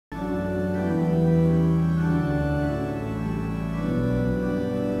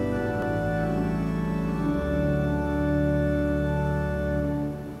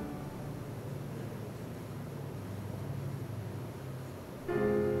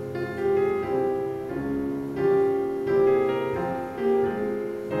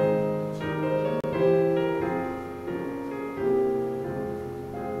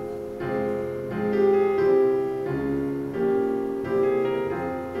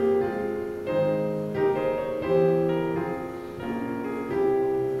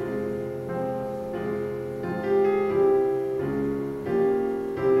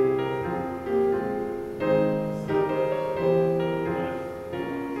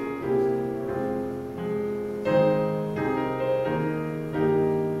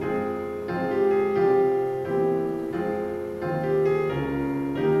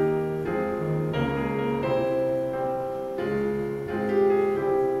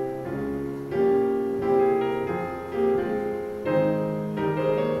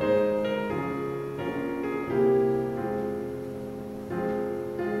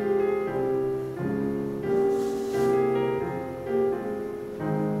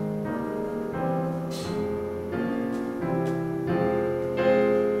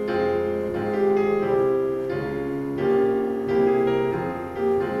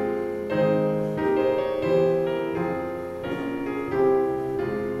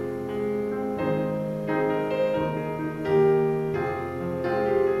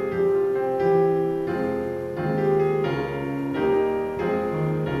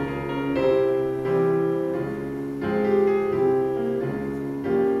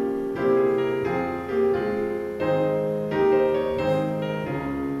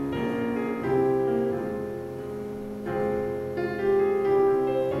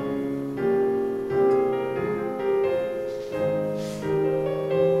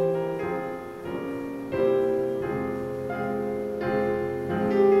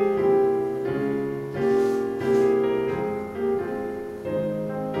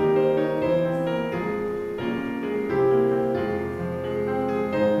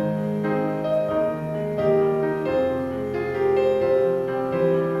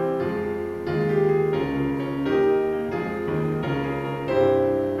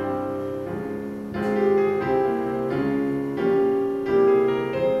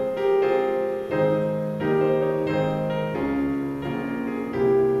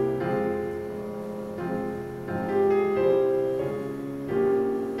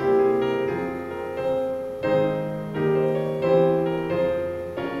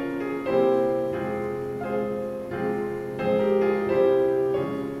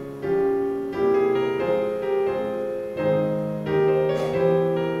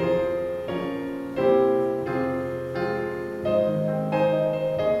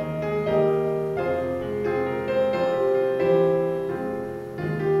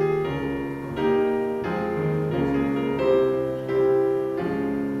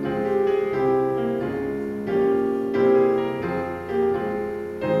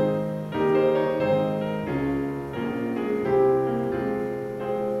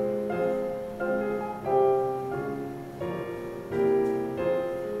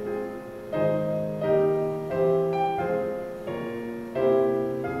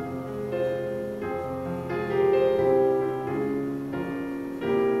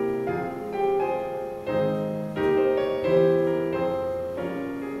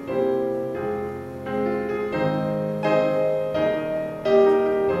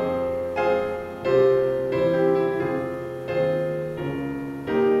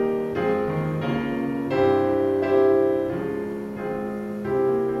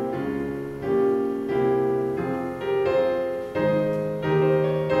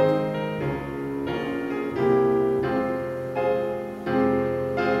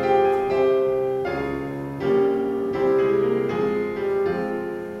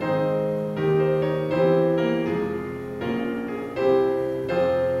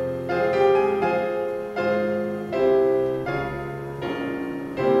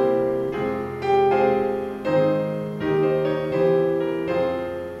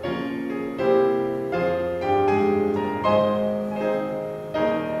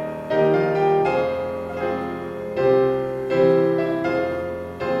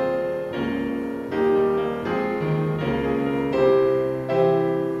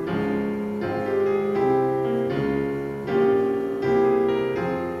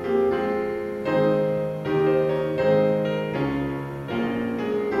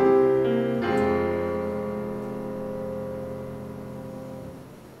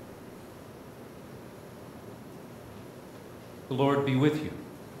Lord be with you.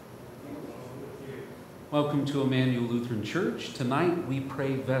 Welcome to Immanuel Lutheran Church. Tonight we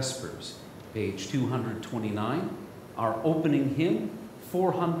pray Vespers, page 229, our opening hymn,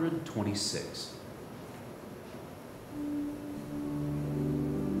 426.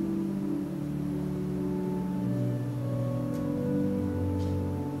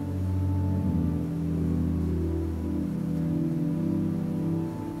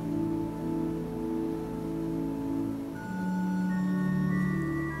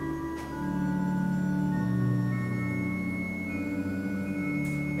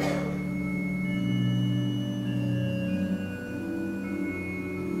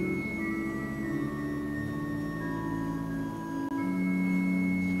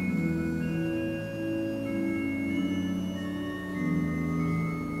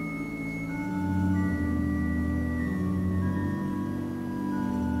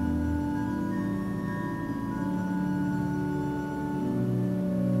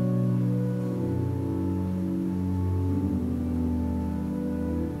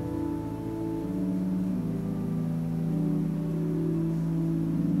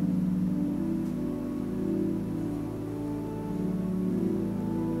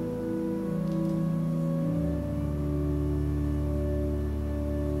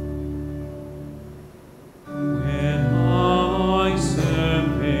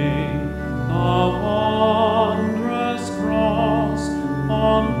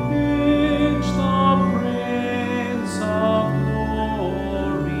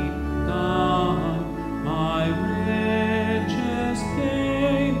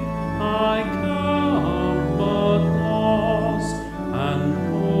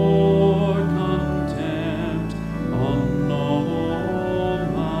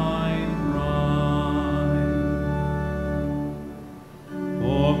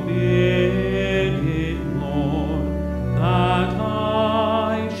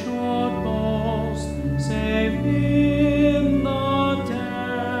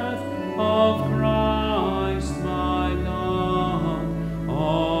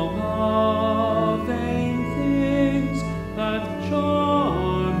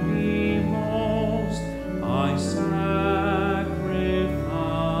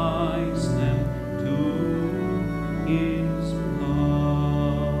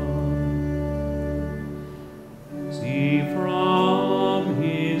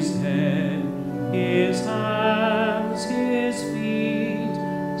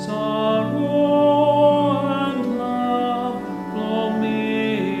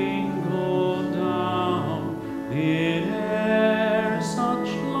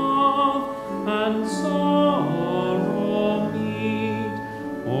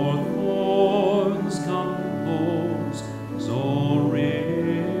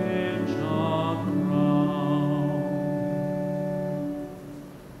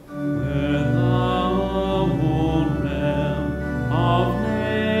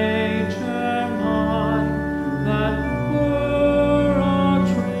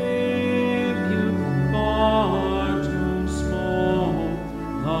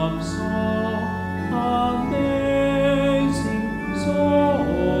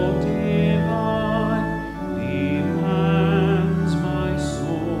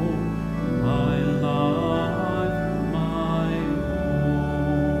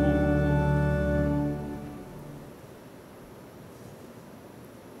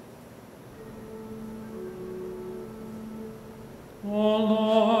 O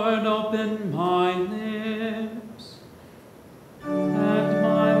Lord, open my lips, and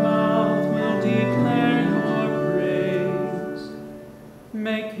my mouth will declare your praise.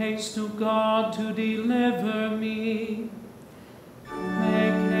 Make haste to God to deliver me.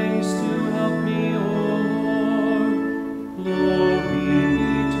 Make haste to help me, O Lord. Glory be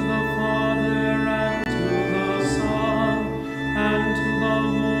to the Father, and to the Son, and to the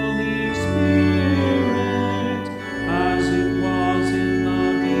Holy Spirit, as it was in the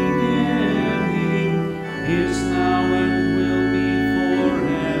beginning, is now, and will be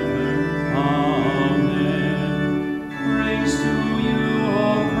forever. Amen. Praise to you, O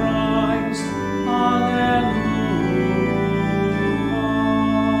Christ. Alleluia.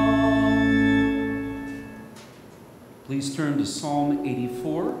 Please turn to Psalm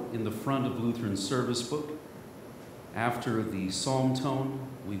 84 in the front of Lutheran service book. After the psalm tone,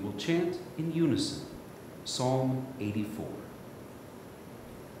 we will chant in unison. Psalm 84.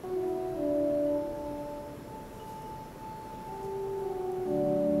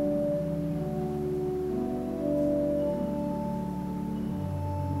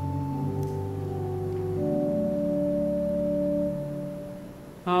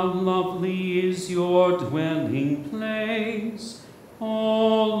 How lovely is your dwelling place,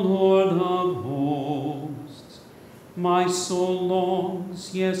 O Lord of hosts. My soul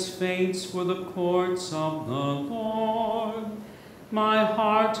longs, yes, faints for the courts of the Lord. My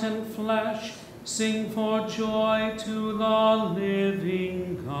heart and flesh sing for joy to the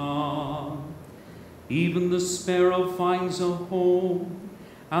living God. Even the sparrow finds a home,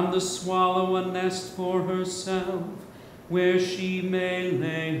 and the swallow a nest for herself, where she may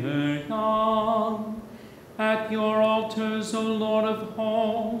lay her young. At your altars, O Lord of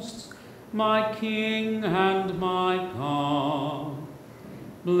hosts, my King and my God.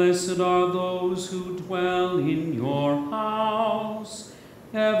 Blessed are those who dwell in your house,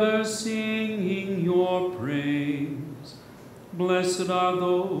 ever singing your praise. Blessed are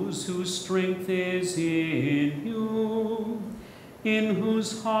those whose strength is in you, in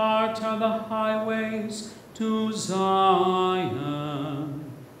whose heart are the highways to Zion.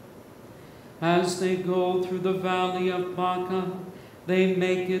 As they go through the valley of Baca, they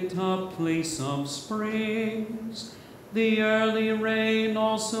make it a place of springs. The early rain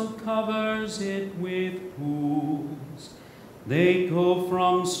also covers it with pools. They go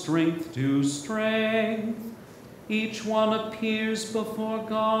from strength to strength. Each one appears before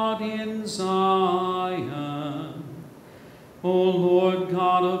God in Zion. O Lord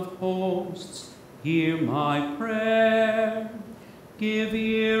God of hosts, hear my prayer. Give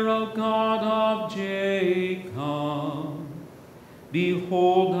ear, O God of Jacob.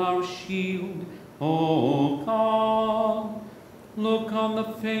 Behold our shield, O God. Look on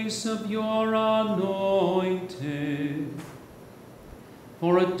the face of your anointed.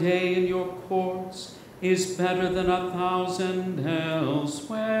 For a day in your courts is better than 1,000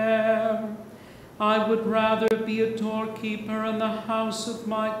 elsewhere. I would rather be a doorkeeper in the house of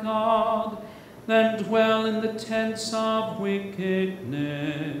my God than dwell in the tents of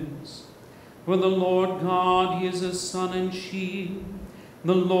wickedness. For the Lord God, he is a sun and shield.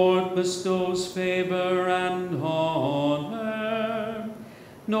 The Lord bestows favor and honor.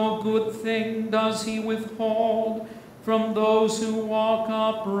 No good thing does he withhold from those who walk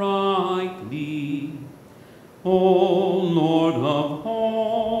uprightly. O Lord of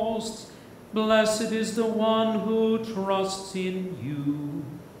hosts, blessed is the one who trusts in you.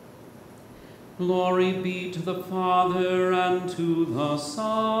 Glory be to the Father, and to the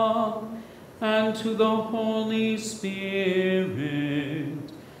Son, and to the Holy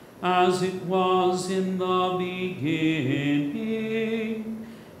Spirit, as it was in the beginning,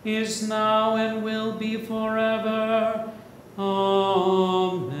 is now, and will be forever.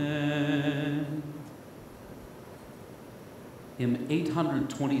 Amen. Hymn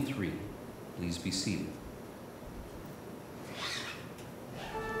 823. Please be seated.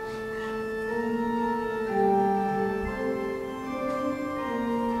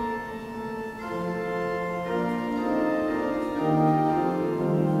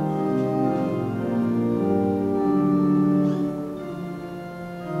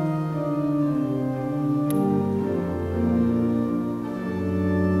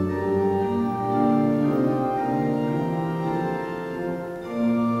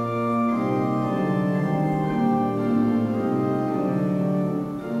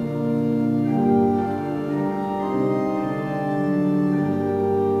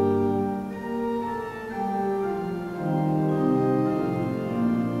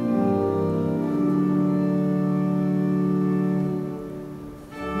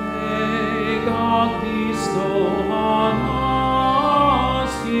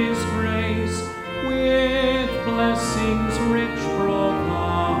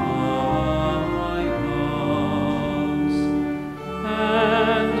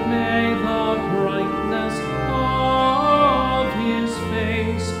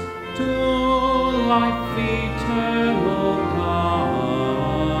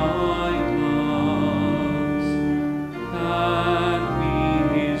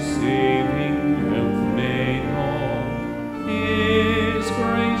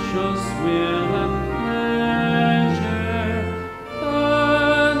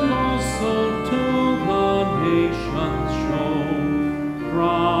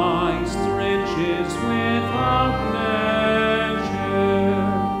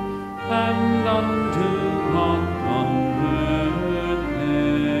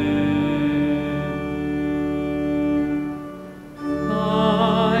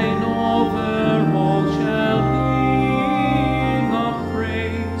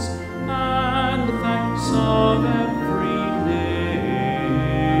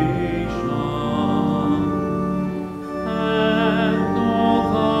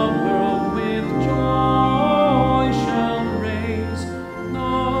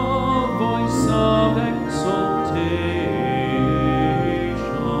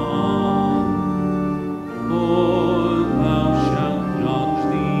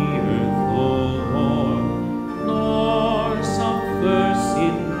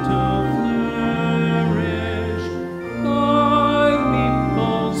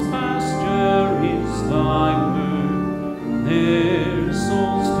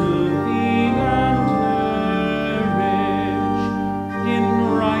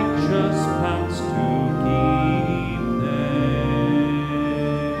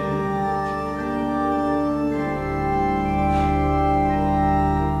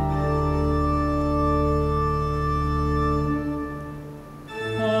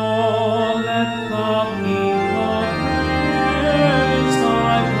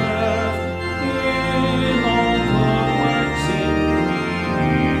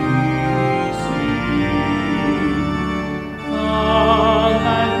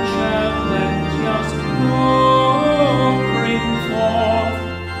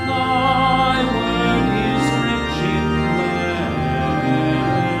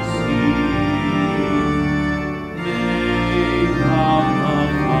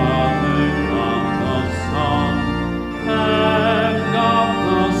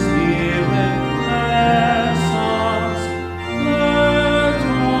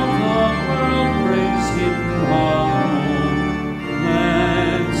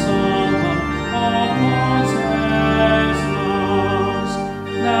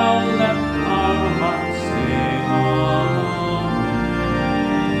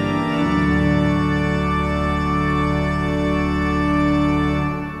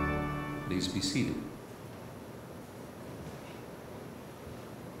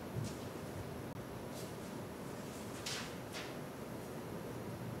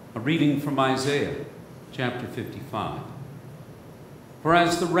 reading from Isaiah chapter 55. For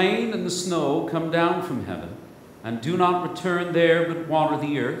as the rain and the snow come down from heaven, and do not return there but water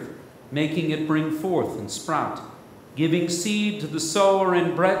the earth, making it bring forth and sprout, giving seed to the sower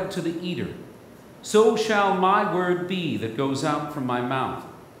and bread to the eater, so shall my word be that goes out from my mouth.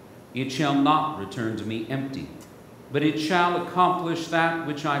 It shall not return to me empty, but it shall accomplish that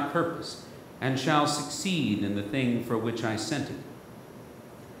which I purpose, and shall succeed in the thing for which I sent it.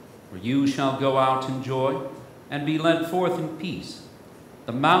 For you shall go out in joy, and be led forth in peace.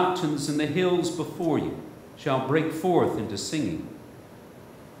 The mountains and the hills before you shall break forth into singing,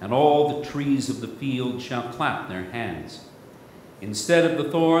 and all the trees of the field shall clap their hands. Instead of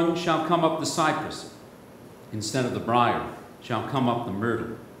the thorn shall come up the cypress, instead of the briar shall come up the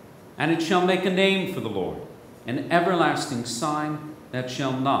myrtle, and it shall make a name for the Lord, an everlasting sign that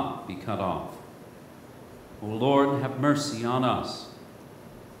shall not be cut off. O Lord, have mercy on us.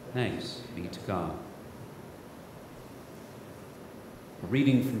 Thanks be to God. A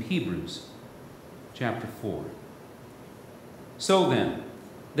reading from Hebrews chapter 4. So then,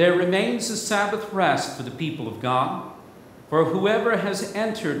 there remains a Sabbath rest for the people of God, for whoever has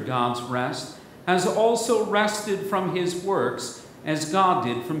entered God's rest has also rested from his works as God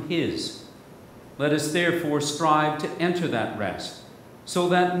did from his. Let us therefore strive to enter that rest, so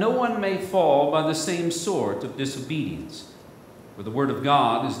that no one may fall by the same sort of disobedience. For the word of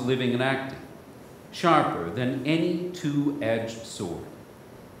God is living and active, sharper than any two-edged sword,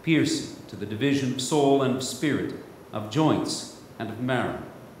 piercing to the division of soul and of spirit, of joints and of marrow,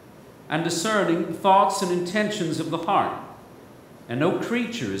 and discerning the thoughts and intentions of the heart. And no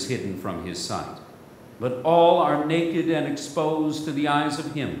creature is hidden from his sight, but all are naked and exposed to the eyes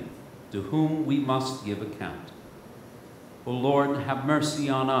of him to whom we must give account. O Lord, have mercy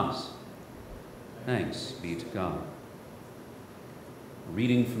on us. Thanks be to God. A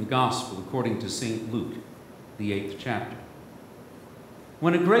reading from the Gospel according to St. Luke, the 8th chapter.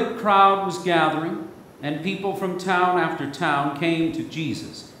 When a great crowd was gathering, and people from town after town came to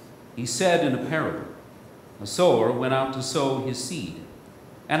Jesus, he said in a parable, a sower went out to sow his seed.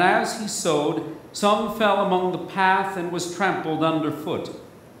 And as he sowed, some fell among the path and was trampled underfoot,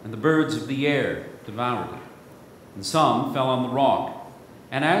 and the birds of the air devoured it. And some fell on the rock,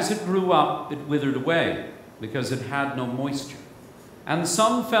 and as it grew up, it withered away, because it had no moisture. And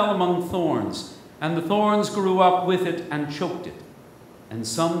some fell among thorns, and the thorns grew up with it and choked it. And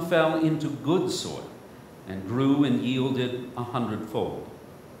some fell into good soil, and grew and yielded 100-fold.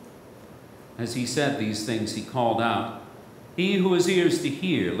 As he said these things, he called out, "He who has ears to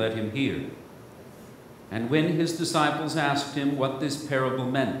hear, let him hear." And when his disciples asked him what this parable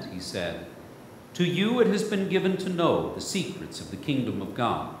meant, he said, "To you it has been given to know the secrets of the kingdom of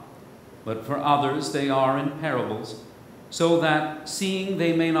God, but for others they are in parables, so that seeing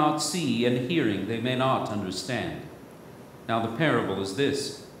they may not see, and hearing they may not understand. Now the parable is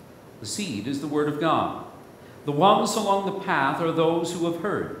this: the seed is the word of God. The ones along the path are those who have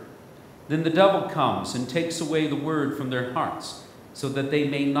heard. Then the devil comes and takes away the word from their hearts, so that they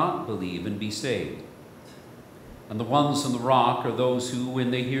may not believe and be saved. And the ones on the rock are those who,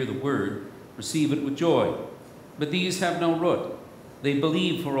 when they hear the word, receive it with joy. But these have no root. They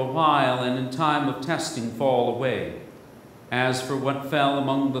believe for a while, and in time of testing fall away. As for what fell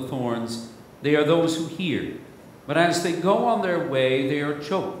among the thorns, they are those who hear. But as they go on their way, they are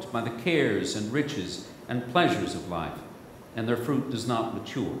choked by the cares and riches and pleasures of life, and their fruit does not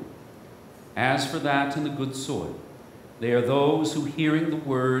mature. As for that in the good soil, they are those who, hearing the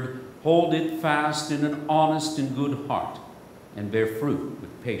word, hold it fast in an honest and good heart, and bear fruit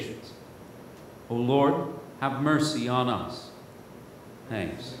with patience. O Lord, have mercy on us.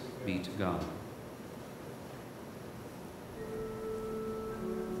 Thanks be to God.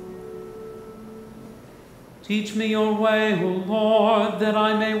 Teach me your way, O Lord, that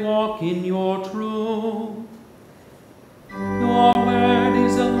I may walk in your truth. Your word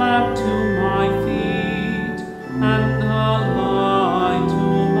is a lamp to my feet and a light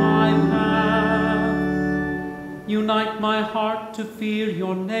to my path. Unite my heart to fear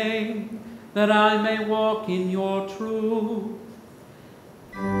your name, that I may walk in your truth.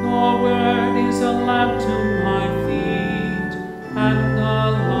 Your word is a lamp to my feet and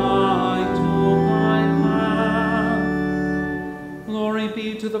a light to my path. Glory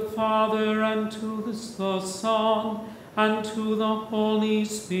be to the Father, and to the Son, and to the Holy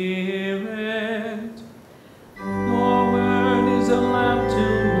Spirit. Your word is a lamp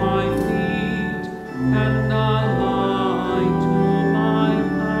to my feet and a light to my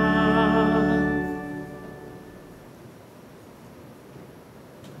path.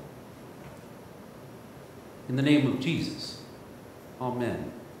 In the name of Jesus,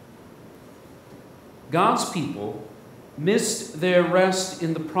 amen. God's people missed their rest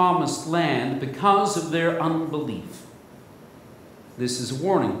in the promised land because of their unbelief. This is a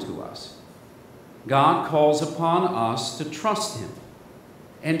warning to us. God calls upon us to trust him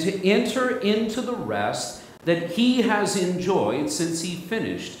and to enter into the rest that he has enjoyed since he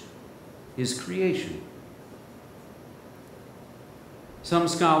finished his creation. Some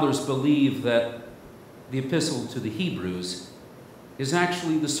scholars believe that the epistle to the Hebrews is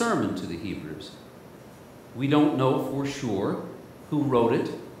actually the sermon to the Hebrews. We don't know for sure who wrote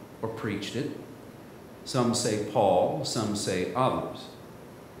it or preached it. Some say Paul, some say others.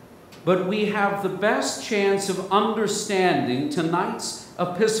 But we have the best chance of understanding tonight's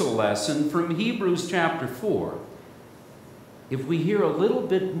epistle lesson from Hebrews chapter 4 if we hear a little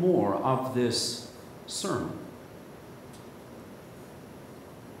bit more of this sermon.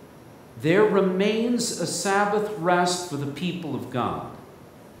 There remains a Sabbath rest for the people of God.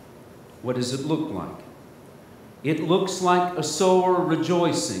 What does it look like? It looks like a sower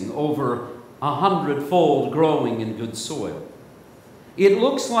rejoicing over 100-fold growing in good soil. It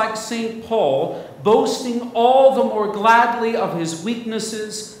looks like St. Paul boasting all the more gladly of his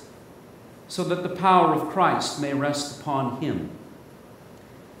weaknesses so that the power of Christ may rest upon him.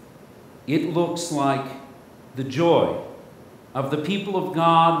 It looks like the joy of the people of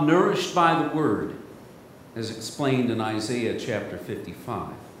God nourished by the Word, as explained in Isaiah chapter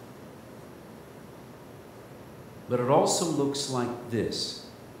 55. But it also looks like this,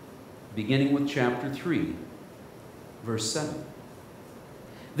 beginning with chapter 3, verse 7.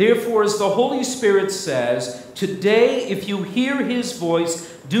 Therefore, as the Holy Spirit says, today, if you hear his voice,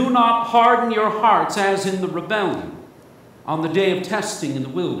 do not harden your hearts as in the rebellion, on the day of testing in the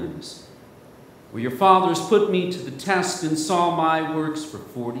wilderness, where your fathers put me to the test and saw my works for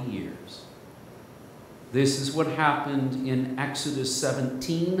 40 years. This is what happened in Exodus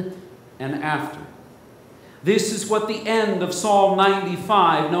 17 and after. This is what the end of Psalm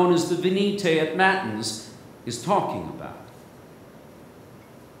 95, known as the Venite at Matins, is talking about.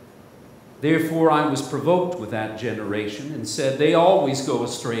 Therefore I was provoked with that generation and said, they always go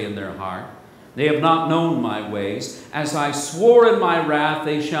astray in their heart. They have not known my ways. As I swore in my wrath,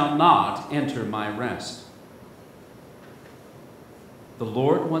 they shall not enter my rest. The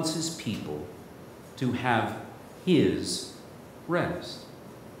Lord wants his people to have his rest.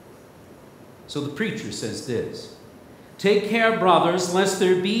 So the preacher says this, take care, brothers, lest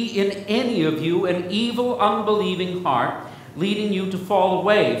there be in any of you an evil, unbelieving heart, leading you to fall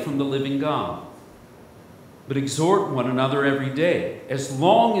away from the living God. But exhort one another every day, as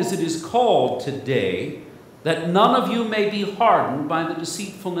long as it is called today, that none of you may be hardened by the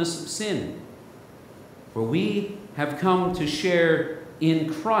deceitfulness of sin. For we have come to share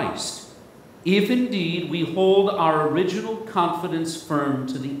in Christ, if indeed we hold our original confidence firm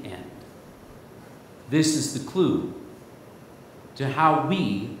to the end. This is the clue to how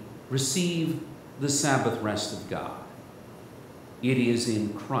we receive the Sabbath rest of God. It is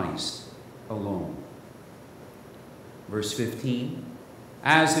in Christ alone. Verse 15,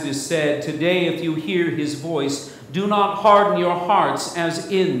 as it is said, today if you hear his voice, do not harden your hearts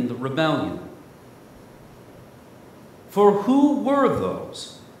as in the rebellion. For who were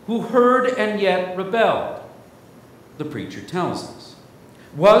those who heard and yet rebelled? The preacher tells us.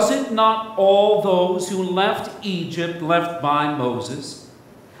 Was it not all those who left Egypt left by Moses?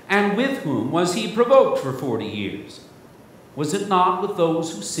 And with whom was he provoked for 40 years? Was it not with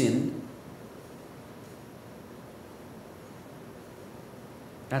those who sinned?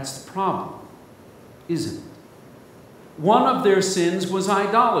 That's the problem, isn't it? One of their sins was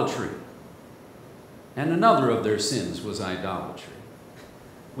idolatry, and another of their sins was idolatry.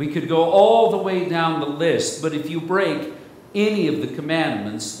 We could go all the way down the list, but if you break any of the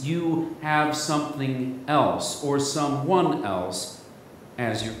commandments, you have something else or someone else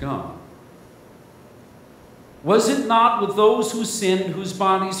as your God. Was it not with those who sinned whose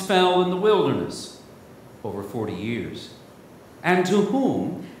bodies fell in the wilderness over 40 years? And to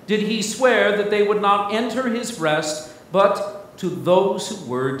whom did he swear that they would not enter his rest, but to those who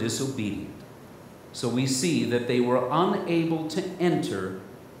were disobedient? So we see that they were unable to enter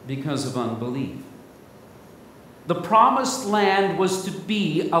because of unbelief. The promised land was to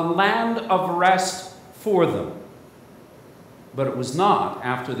be a land of rest for them. But it was not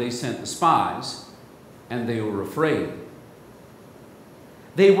after they sent the spies and they were afraid.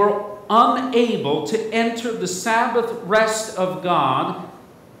 They were unable to enter the Sabbath rest of God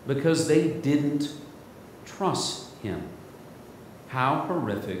because they didn't trust him. How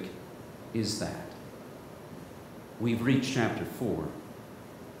horrific is that? We've reached chapter 4.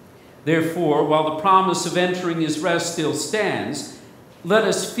 Therefore, while the promise of entering his rest still stands, let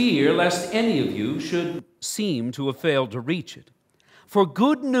us fear lest any of you should seem to have failed to reach it. For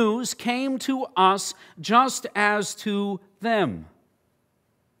good news came to us just as to them.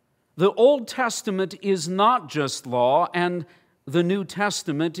 The Old Testament is not just law, and the New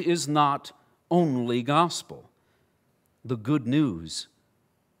Testament is not only gospel. The good news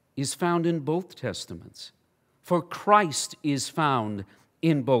is found in both Testaments, for Christ is found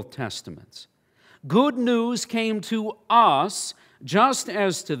in both Testaments. Good news came to us just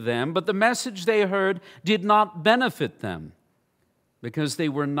as to them, but the message they heard did not benefit them because they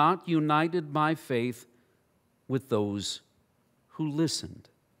were not united by faith with those who listened.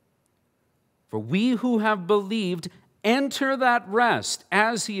 For we who have believed enter that rest,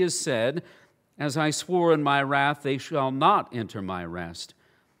 as he has said, as I swore in my wrath, they shall not enter my rest,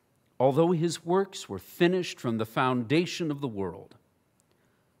 although his works were finished from the foundation of the world.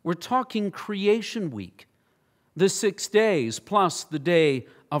 We're talking creation week, the 6 days plus the day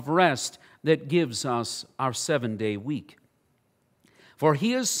of rest that gives us our 7-day week. For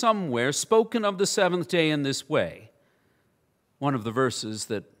he has somewhere spoken of the seventh day in this way, one of the verses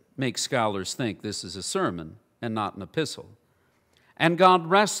that make scholars think this is a sermon and not an epistle. And God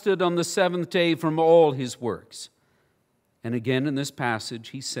rested on the seventh day from all his works. And again in this passage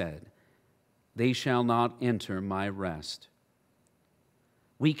he said, they shall not enter my rest.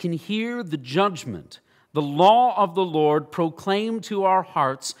 We can hear the judgment, the law of the Lord proclaimed to our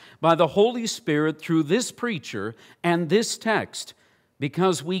hearts by the Holy Spirit through this preacher and this text,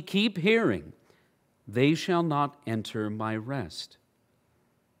 because we keep hearing, they shall not enter my rest.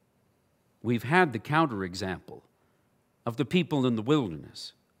 We've had the counterexample of the people in the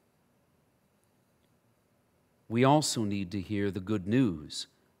wilderness. We also need to hear the good news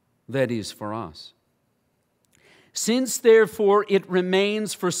that is for us. Since, therefore, it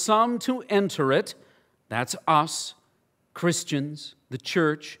remains for some to enter it, that's us, Christians, the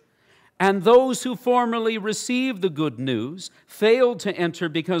church, and those who formerly received the good news failed to enter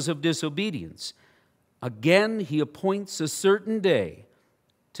because of disobedience, again he appoints a certain day,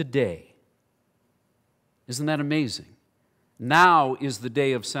 today. Isn't that amazing? Now is the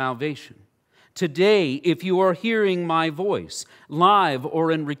day of salvation. Today, if you are hearing my voice, live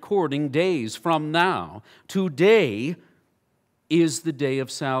or in recording days from now, today is the day of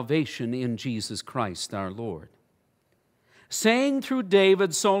salvation in Jesus Christ our Lord. Saying through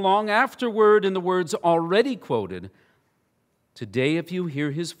David so long afterward in the words already quoted, today if you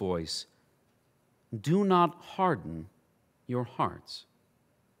hear his voice, do not harden your hearts.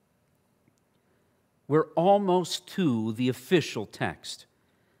 We're almost to the official text.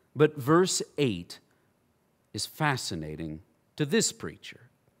 But verse 8 is fascinating to this preacher.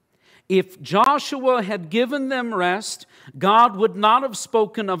 If Joshua had given them rest, God would not have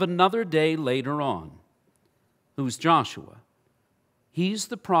spoken of another day later on. Who's Joshua? He's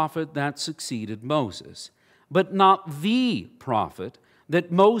the prophet that succeeded Moses, but not the prophet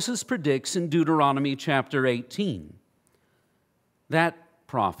that Moses predicts in Deuteronomy chapter 18. That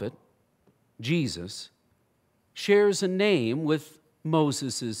prophet, Jesus, shares a name with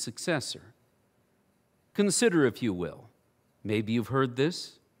Moses' successor. Consider, if you will. Maybe you've heard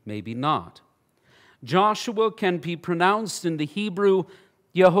this, maybe not. Joshua can be pronounced in the Hebrew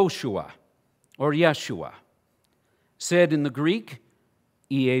Yehoshua or Yeshua. Said in the Greek,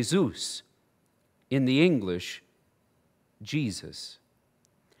 Iesus. In the English, Jesus.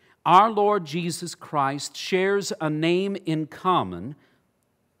 Our Lord Jesus Christ shares a name in common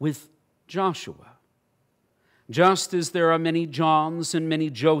with Joshua. Just as there are many Johns and many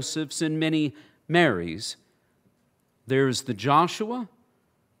Josephs and many Marys, there's the Joshua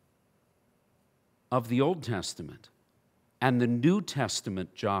of the Old Testament and the New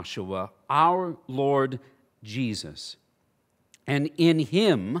Testament Joshua, our Lord Jesus. And in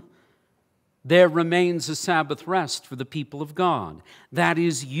him there remains a Sabbath rest for the people of God. That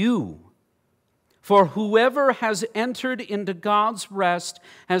is you. For whoever has entered into God's rest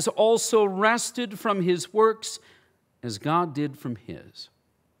has also rested from his works as God did from his.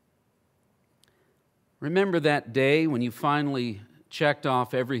 Remember that day when you finally checked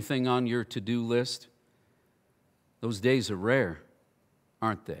off everything on your to-do list? Those days are rare,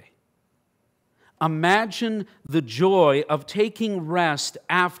 aren't they? Imagine the joy of taking rest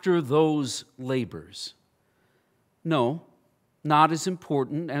after those labors. No, not as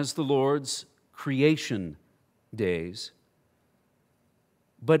important as the Lord's creation days,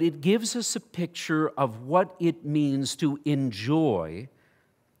 but it gives us a picture of what it means to enjoy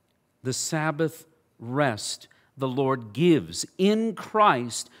the Sabbath rest the Lord gives in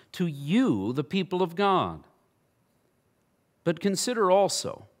Christ to you, the people of God. But consider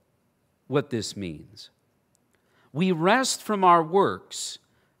also what this means. We rest from our works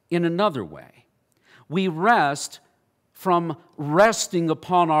in another way. We rest from resting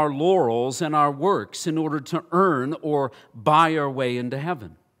upon our laurels and our works in order to earn or buy our way into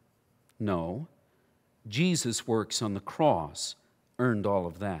heaven. No, Jesus' works on the cross earned all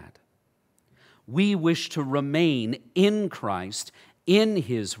of that. We wish to remain in Christ, in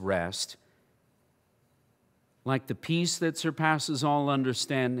His rest, like the peace that surpasses all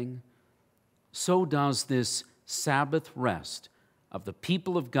understanding. So does this Sabbath rest of the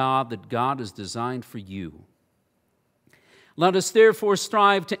people of God that God has designed for you. Let us therefore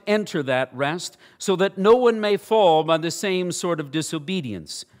strive to enter that rest so that no one may fall by the same sort of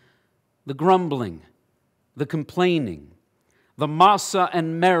disobedience, the grumbling, the complaining, the Massa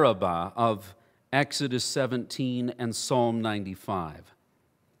and Meribah of Exodus 17 and Psalm 95.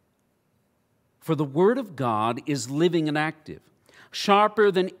 For the Word of God is living and active,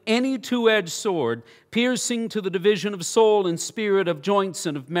 sharper than any two-edged sword, piercing to the division of soul and spirit, of joints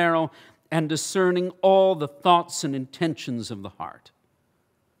and of marrow, and discerning all the thoughts and intentions of the heart.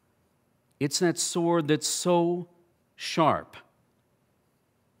 It's that sword that's so sharp,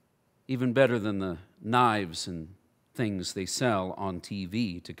 even better than the knives and things they sell on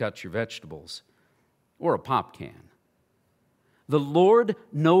TV to cut your vegetables, or a pop can. The Lord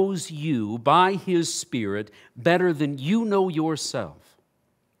knows you by His Spirit better than you know yourself.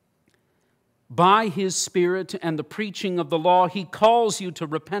 By His Spirit and the preaching of the law, He calls you to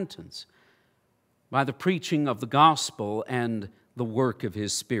repentance. By the preaching of the gospel and the work of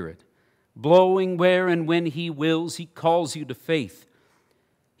His Spirit, blowing where and when He wills, He calls you to faith.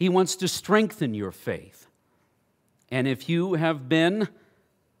 He wants to strengthen your faith. And if you have been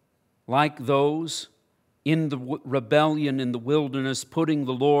like those in the rebellion in the wilderness, putting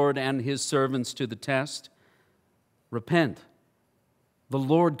the Lord and His servants to the test, repent. The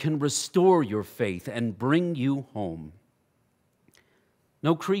Lord can restore your faith and bring you home.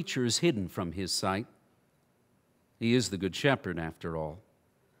 No creature is hidden from His sight. He is the Good Shepherd, after all.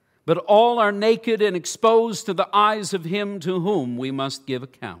 But all are naked and exposed to the eyes of Him to whom we must give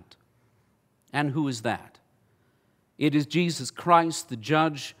account. And who is that? It is Jesus Christ, the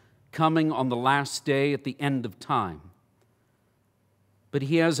Judge, coming on the last day at the end of time. But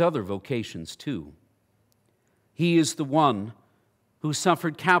He has other vocations too. He is the one who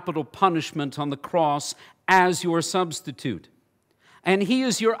suffered capital punishment on the cross as your substitute. And He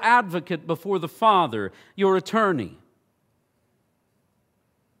is your advocate before the Father, your attorney.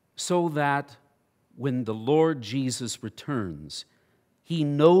 So that when the Lord Jesus returns, He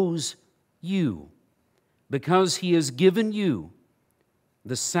knows you, because He has given you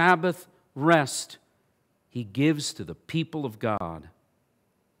the Sabbath rest He gives to the people of God.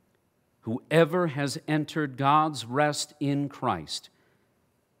 Whoever has entered God's rest in Christ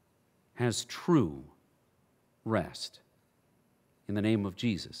has true rest. In the name of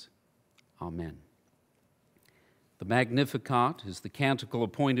Jesus, amen. The Magnificat is the canticle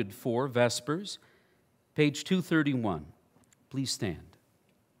appointed for Vespers, page 231. Please stand.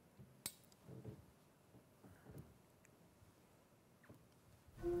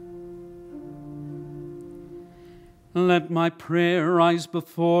 Let my prayer rise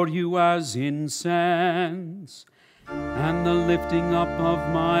before you as incense, and the lifting up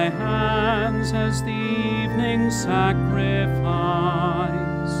of my hands as the evening sacrifice.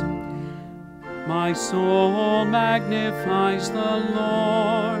 My soul magnifies the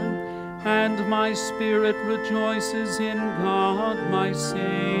Lord, and my spirit rejoices in God my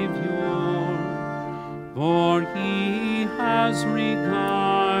Savior. For He has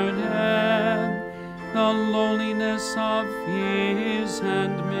regarded the lowliness of His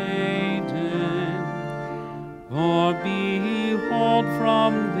handmaiden. For behold,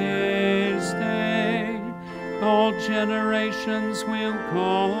 from this day all generations will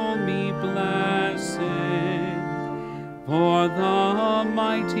call me blessed. For the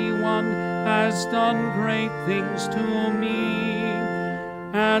Mighty One has done great things to me,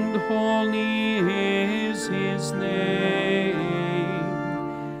 and holy is His name.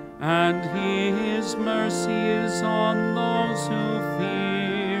 And His mercy is on those who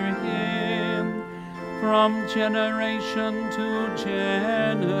fear Him, from generation to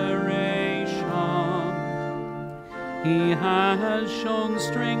generation. He has shown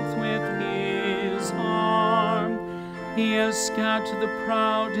strength with His arm. He has scattered the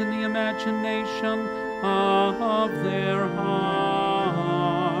proud in the imagination of their hearts.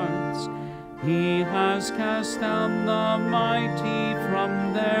 He has cast down the mighty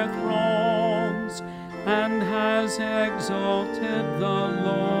from their thrones, and has exalted the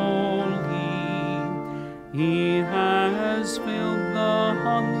lowly. He has filled the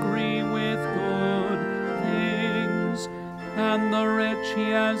hungry with good things, and the rich he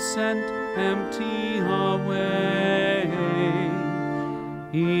has sent empty away.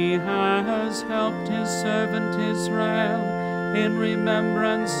 He has helped his servant Israel in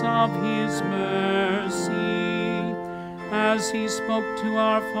remembrance of his mercy, as he spoke to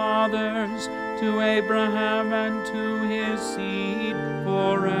our fathers, to Abraham and to his seed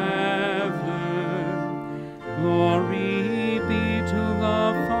forever. Glory be to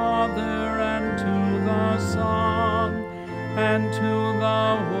the Father and to the Son and to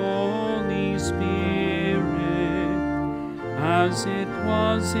the Holy Spirit, as it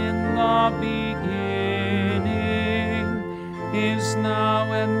was in the beginning, is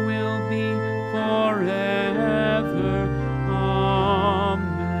now, and will be forever. Amen.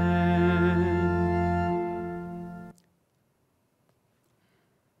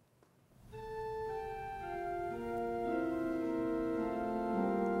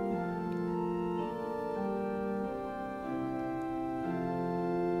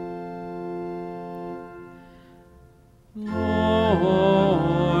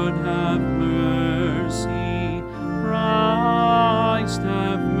 Lord, have mercy. Christ,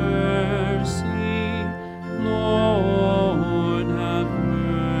 have mercy. Lord, have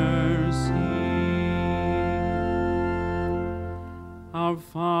mercy. Our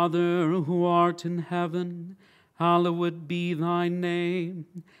Father, who art in heaven, hallowed be thy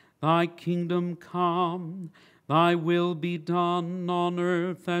name. Thy kingdom come, thy will be done on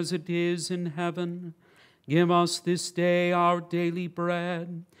earth as it is in heaven. Give us this day our daily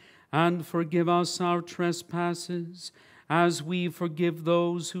bread, and forgive us our trespasses, as we forgive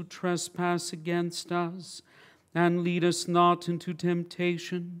those who trespass against us. And lead us not into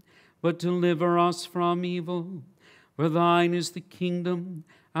temptation, but deliver us from evil. For thine is the kingdom,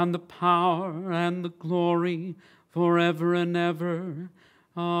 and the power, and the glory, forever and ever.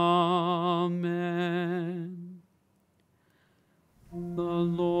 Amen. The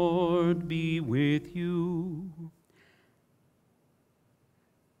Lord be with you,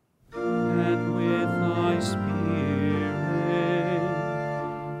 and with thy spirit.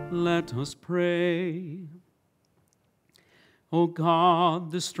 Let us pray. O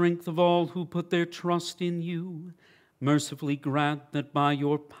God, the strength of all who put their trust in you, mercifully grant that by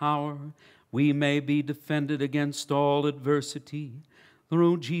your power we may be defended against all adversity,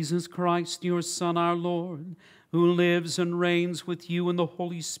 through Jesus Christ, your Son, our Lord, who lives and reigns with you in the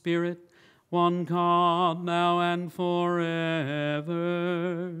Holy Spirit, one God, now and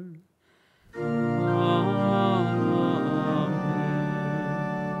forever. Amen.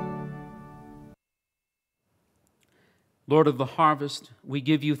 Lord of the harvest, we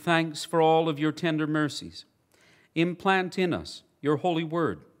give you thanks for all of your tender mercies. Implant in us your holy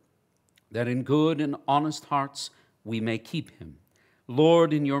word, that in good and honest hearts we may keep him.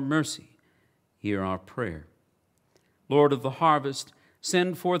 Lord, in your mercy, hear our prayer. Lord of the harvest,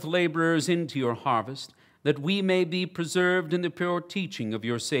 send forth laborers into your harvest, that we may be preserved in the pure teaching of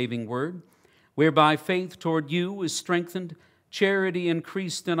your saving word, whereby faith toward you is strengthened, charity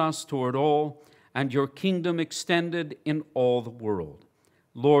increased in us toward all, and your kingdom extended in all the world.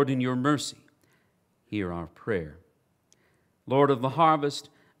 Lord, in your mercy, hear our prayer. Lord of the harvest,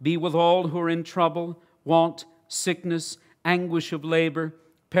 be with all who are in trouble, want, sickness, anguish of labor,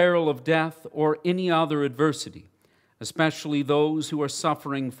 peril of death, or any other adversity, especially those who are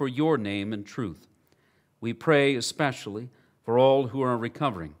suffering for your name and truth. We pray especially for all who are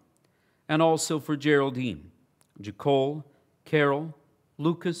recovering, and also for Geraldine, Jacole, Carol,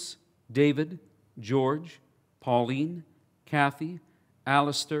 Lucas, David, George, Pauline, Kathy,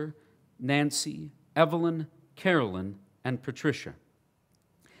 Alistair, Nancy, Evelyn, Carolyn, and Patricia.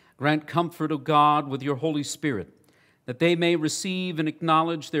 Grant comfort, O God, with your Holy Spirit, that they may receive and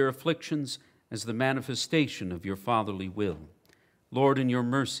acknowledge their afflictions as the manifestation of your fatherly will. Lord, in your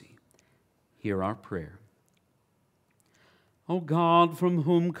mercy, hear our prayer. O God, from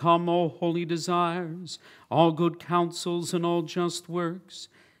whom come all holy desires, all good counsels, and all just works,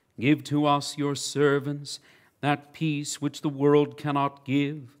 give to us, your servants, that peace which the world cannot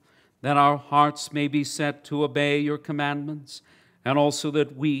give, that our hearts may be set to obey your commandments, and also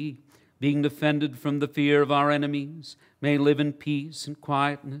that we, being defended from the fear of our enemies, may live in peace and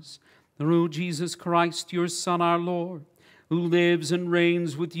quietness, through Jesus Christ, your Son, our Lord, who lives and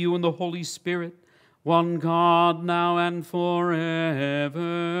reigns with you in the Holy Spirit, one God, now and forever.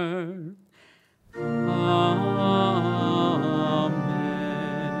 Amen.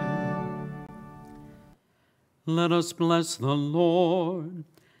 Let us bless the Lord.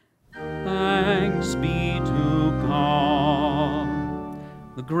 Thanks be to God.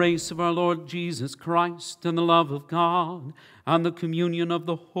 The grace of our Lord Jesus Christ, and the love of God, and the communion of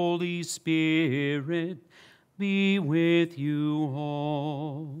the Holy Spirit be with you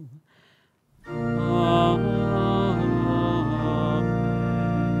all. Amen.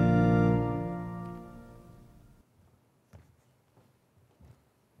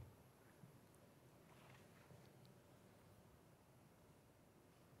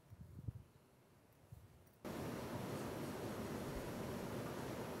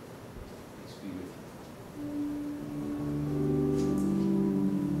 Peace be with you.